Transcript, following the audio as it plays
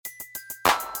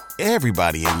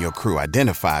Everybody in your crew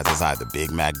identifies as either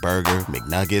Big Mac Burger,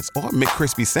 McNuggets, or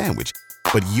McCrispy Sandwich.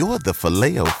 But you're the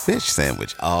Filet-O-Fish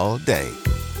Sandwich all day.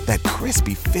 That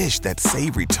crispy fish, that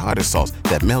savory tartar sauce,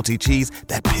 that melty cheese,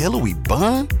 that pillowy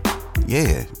bun.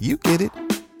 Yeah, you get it.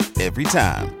 Every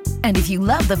time. And if you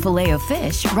love the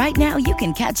Filet-O-Fish, right now you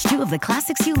can catch two of the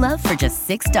classics you love for just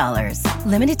 $6.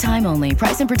 Limited time only.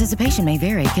 Price and participation may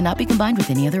vary. Cannot be combined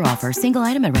with any other offer. Single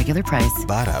item at regular price.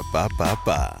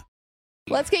 Ba-da-ba-ba-ba.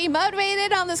 Let's get you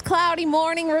motivated on this cloudy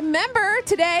morning. Remember,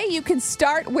 today you can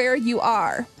start where you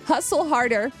are. Hustle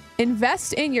harder.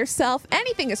 Invest in yourself.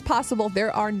 Anything is possible.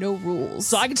 There are no rules.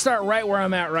 So I can start right where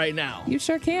I'm at right now. You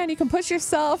sure can. You can push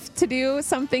yourself to do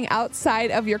something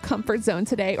outside of your comfort zone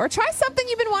today, or try something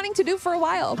you've been wanting to do for a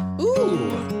while.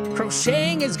 Ooh,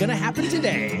 crocheting is going to happen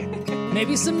today.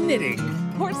 Maybe some knitting.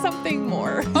 Or something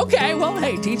more. Okay, well,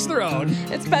 hey, teach their own.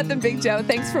 It's Beth and Big Joe.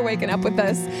 Thanks for waking up with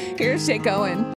us. Here's Jake Owen.